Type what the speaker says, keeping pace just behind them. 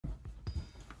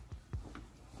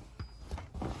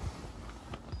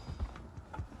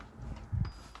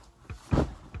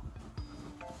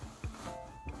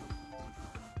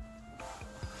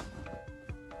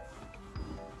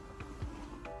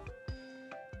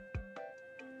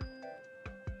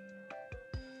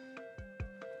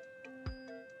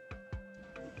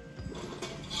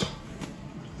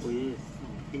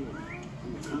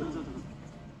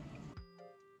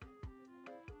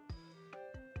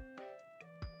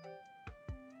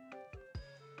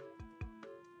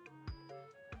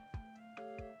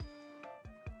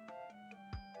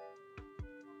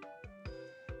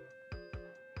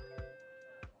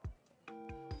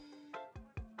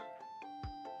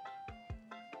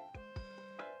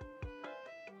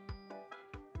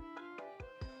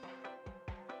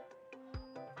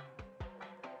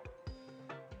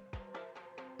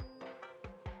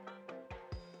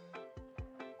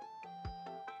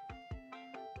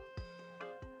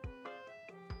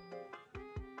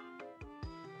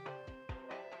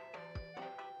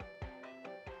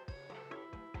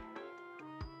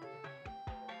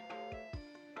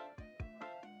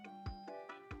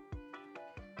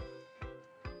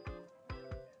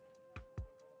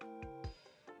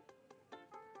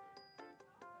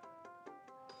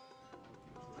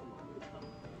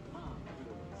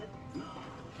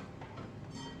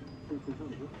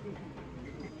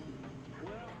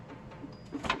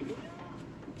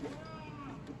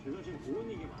제가 지금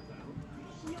보는 얘기 맞아요?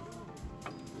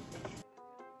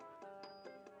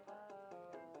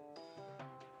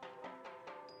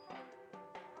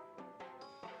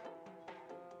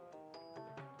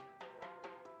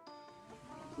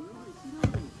 본인이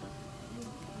싫어하니까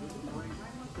저희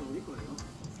삶을 어디 거예요?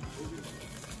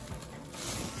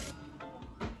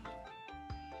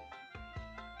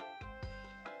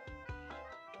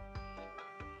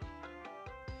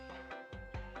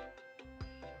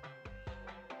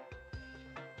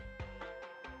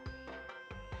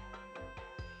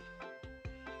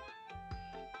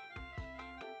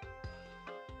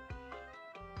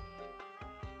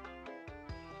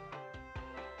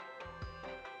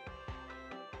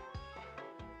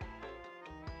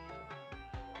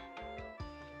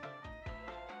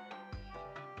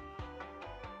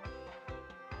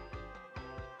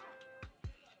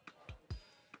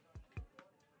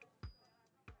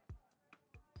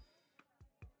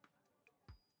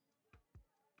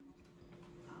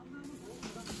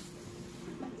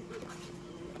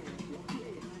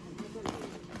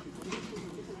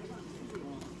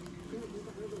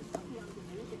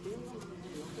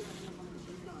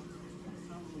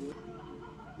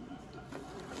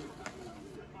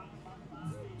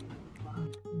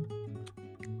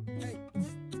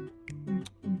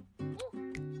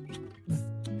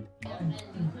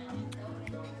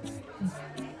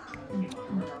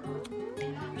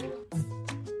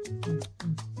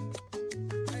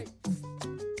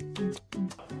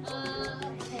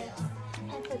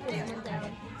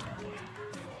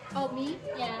 Oh, me?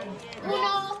 Yeah.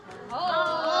 Uno. Oh.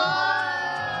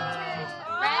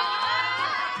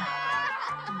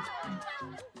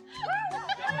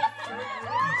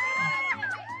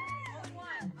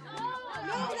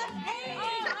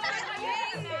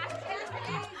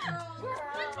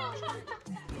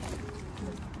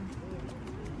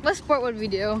 What sport would we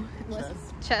do?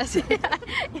 Chess. Chess. Yeah.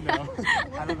 No,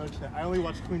 I don't know chess. I only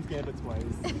watched Queen's Gambit twice.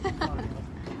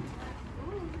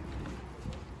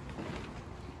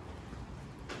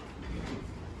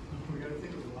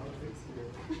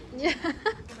 Yeah. I'm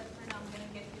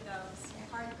gonna get you those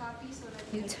hard copies so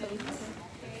that New totes.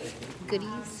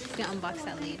 Goodies. Gonna unbox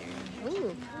that later.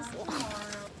 Ooh.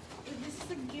 This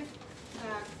is a gift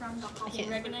from the couple. can't-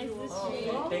 Recognize this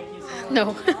Thank you so much. No.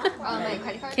 my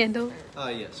credit card. Candle.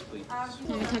 Yes, please.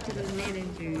 Let me talk to the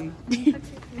manager.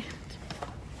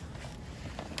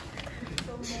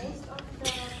 So most of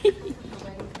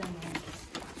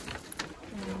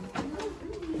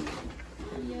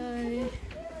Yay.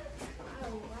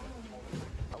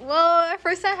 Whoa, our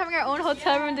first time having our own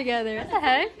hotel room together. What the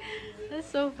heck? That's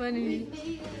so funny.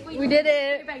 We did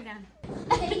it. back down.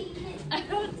 I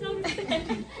don't know.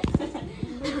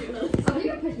 Oh,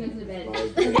 you're pushing me into the bed.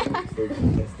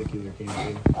 Testicular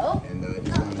cancer. Oh. And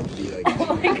he wanted to be like.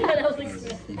 Oh my god, I was like.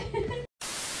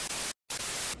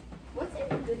 What's in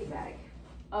the goodie bag?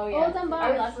 Oh yeah. Oh, it's unboxed.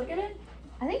 Are we allowed to look at it?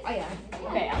 I think. Oh yeah.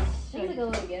 Okay, I'll show Seems like a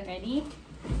little gift. Ready?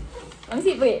 Let me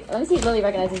see. Wait, let me see if Lily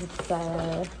recognizes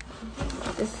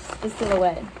this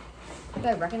silhouette. Do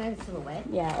I recognize the silhouette?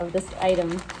 Yeah, of this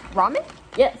item. Ramen?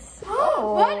 Yes.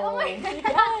 Oh. What? Oh my god.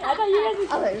 I thought you guys.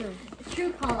 I was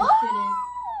true college student.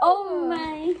 Oh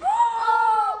my.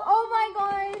 Oh my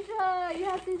gosh, you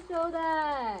have to show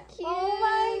that. Cute. Oh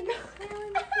my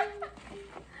god.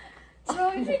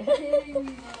 Bro, you're kidding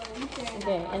me, bro.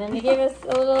 Okay, and then they gave us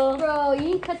a little, Bro, you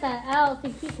need to cut that out to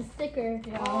keep the sticker.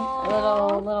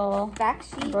 a little Back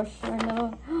sheet. brochure,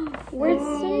 little word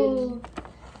search.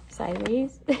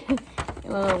 Sideways. A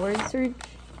little word search.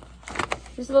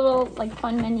 Just a little like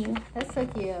fun menu. That's so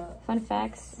cute. Fun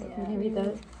facts. Yeah. You can read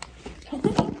those.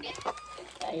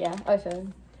 Yeah, I'll show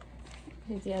him.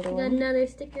 Here's the other Got one. another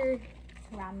sticker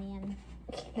Ramen.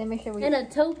 Then make sure we. and a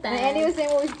tote bag. And Andy was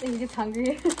saying what he's just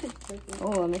hungry.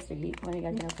 Oh, Mr. Eat. When you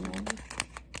guys can open that?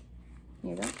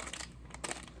 Here you go.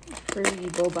 Fruity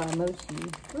boba mochi.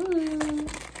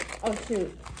 Oh shoot.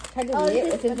 Try to Oh, delete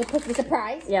it. this It's supposed to be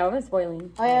surprise. Yeah, we're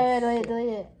spoiling. Oh yeah, delete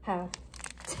it. How?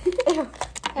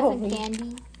 Got some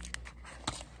candy.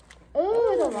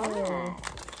 Ooh, it's a lot.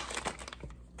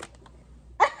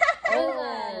 Yo,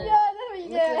 that's what you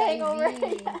get a hangover.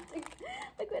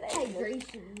 Liquid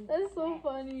hydration. That's so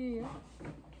funny.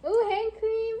 Ooh, hand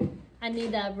cream. I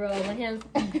need that, bro. My hands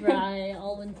dry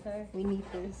all winter. We need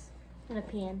this. And a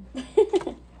pan.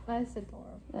 That's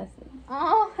adorable. That's it.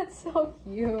 Oh, that's so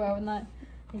cute. I was not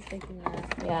expecting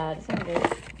that. Yeah, this one is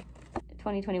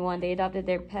 2021. They adopted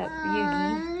their pet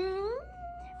Yugi.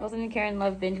 Wilson and Karen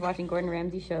love binge watching Gordon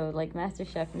Ramsay show like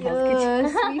MasterChef and Hell's Kitchen.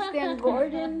 Yes, we stand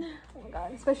Gordon. Oh my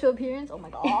god, special appearance. Oh my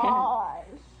gosh.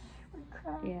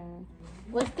 Yeah.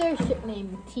 What's their ship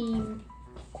name? Team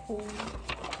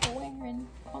Warren.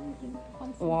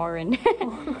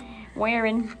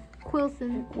 Warren.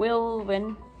 Quilson.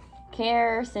 Wilvin.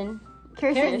 Carson.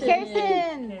 Kirsten.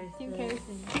 Kirsten. Team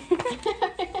Kirsten.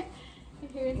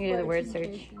 You do the word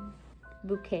search.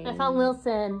 Bouquet. I found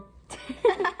Wilson.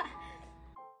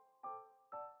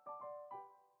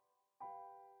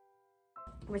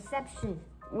 Reception.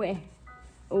 Where?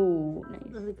 Oh, nice.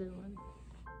 That's a good one.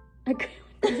 A good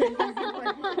one.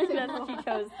 That's what she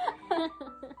chose.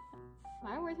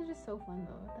 My words are just so fun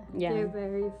though. What the Yeah. They're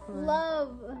very fun.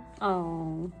 Love.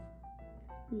 Oh.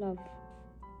 Love.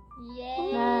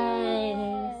 Yay.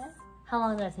 Nice. How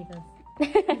long did that take us?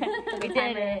 We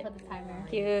did it. Put the timer.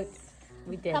 Cute.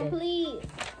 We did Complete.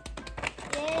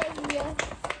 Yay.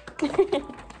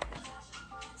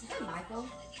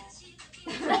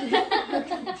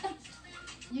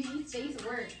 You face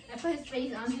work. I put his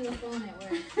face onto the phone at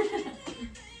work.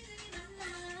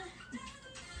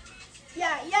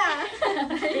 Yeah.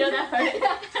 You know that part?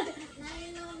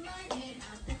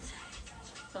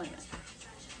 Something like that.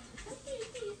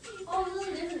 Oh, look,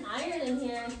 there's an iron in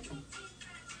here.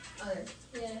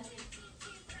 Yeah.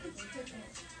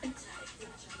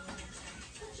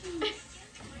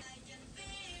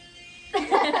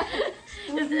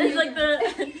 It's like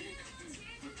the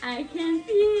I can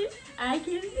see it. I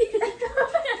can see it.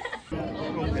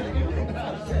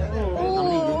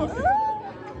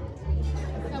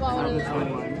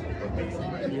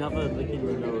 You have a lick in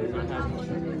your nose.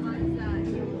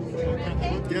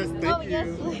 Yes, thank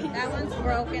you. That one's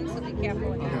broken, so be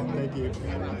careful. Okay, thank you.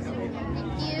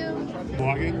 Thank you.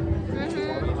 Vlogging?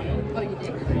 Oh, you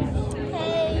did?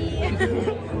 Hey.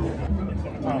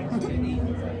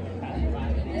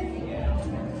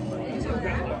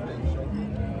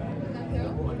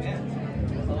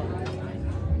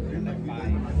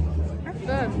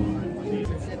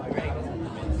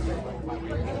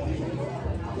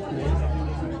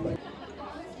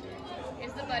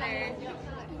 Here's the butter.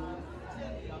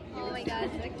 Oh my god,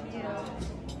 so cute.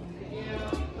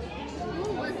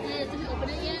 Ooh, what's this? Did we open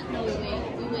it yet? No, we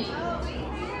wait.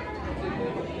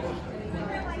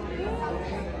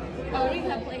 Oh, we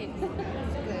have plates.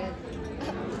 Good.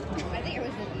 I think I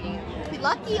was just eating it.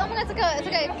 Lucky! Oh my god, it's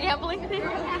like a gambling thing. Oh,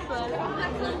 raffle?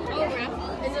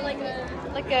 Is it like a...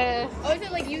 Oh, is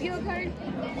it like Yu-Gi-Oh card?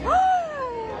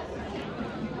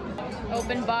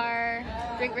 Open bar,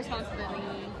 drink responsibly,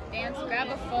 dance, grab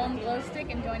a foam glow stick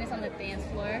and join us on the dance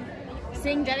floor.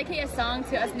 Sing, dedicate a song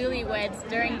to us newlyweds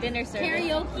during dinner service.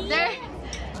 Karaoke?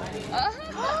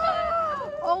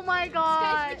 Oh my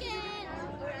god!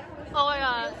 Oh my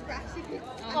god!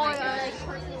 Oh my god!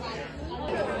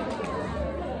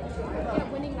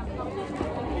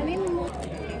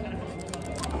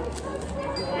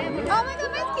 Oh my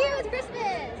god, that's cute! It's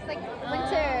Christmas! Like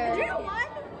winter. Did you want?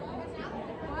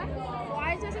 Why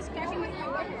is this a scratching with my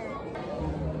worker?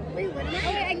 Wait, what am I? Oh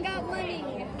wait, I got money!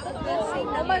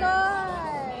 Oh my god!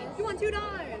 You want $2?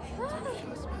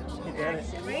 You did it.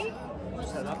 Wait?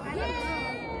 Shut up.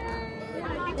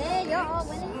 Hey, you're all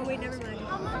winning. Oh wait, never mind.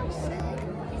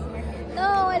 No,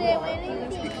 I didn't win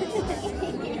anything.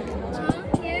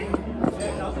 Here?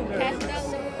 Pass it out.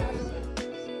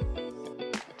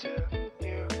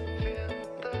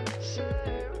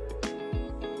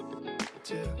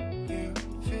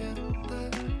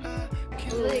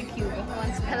 Really cute.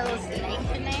 One's got a little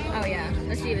snake in there. Oh yeah,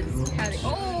 let's see if it's how they.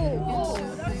 Oh!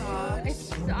 It's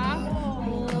soft.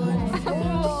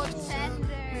 Oh,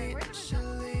 tender.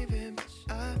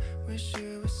 Wish you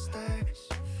would stay.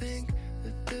 Think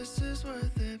that this is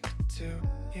worth it, but do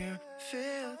you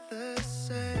feel the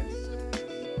same?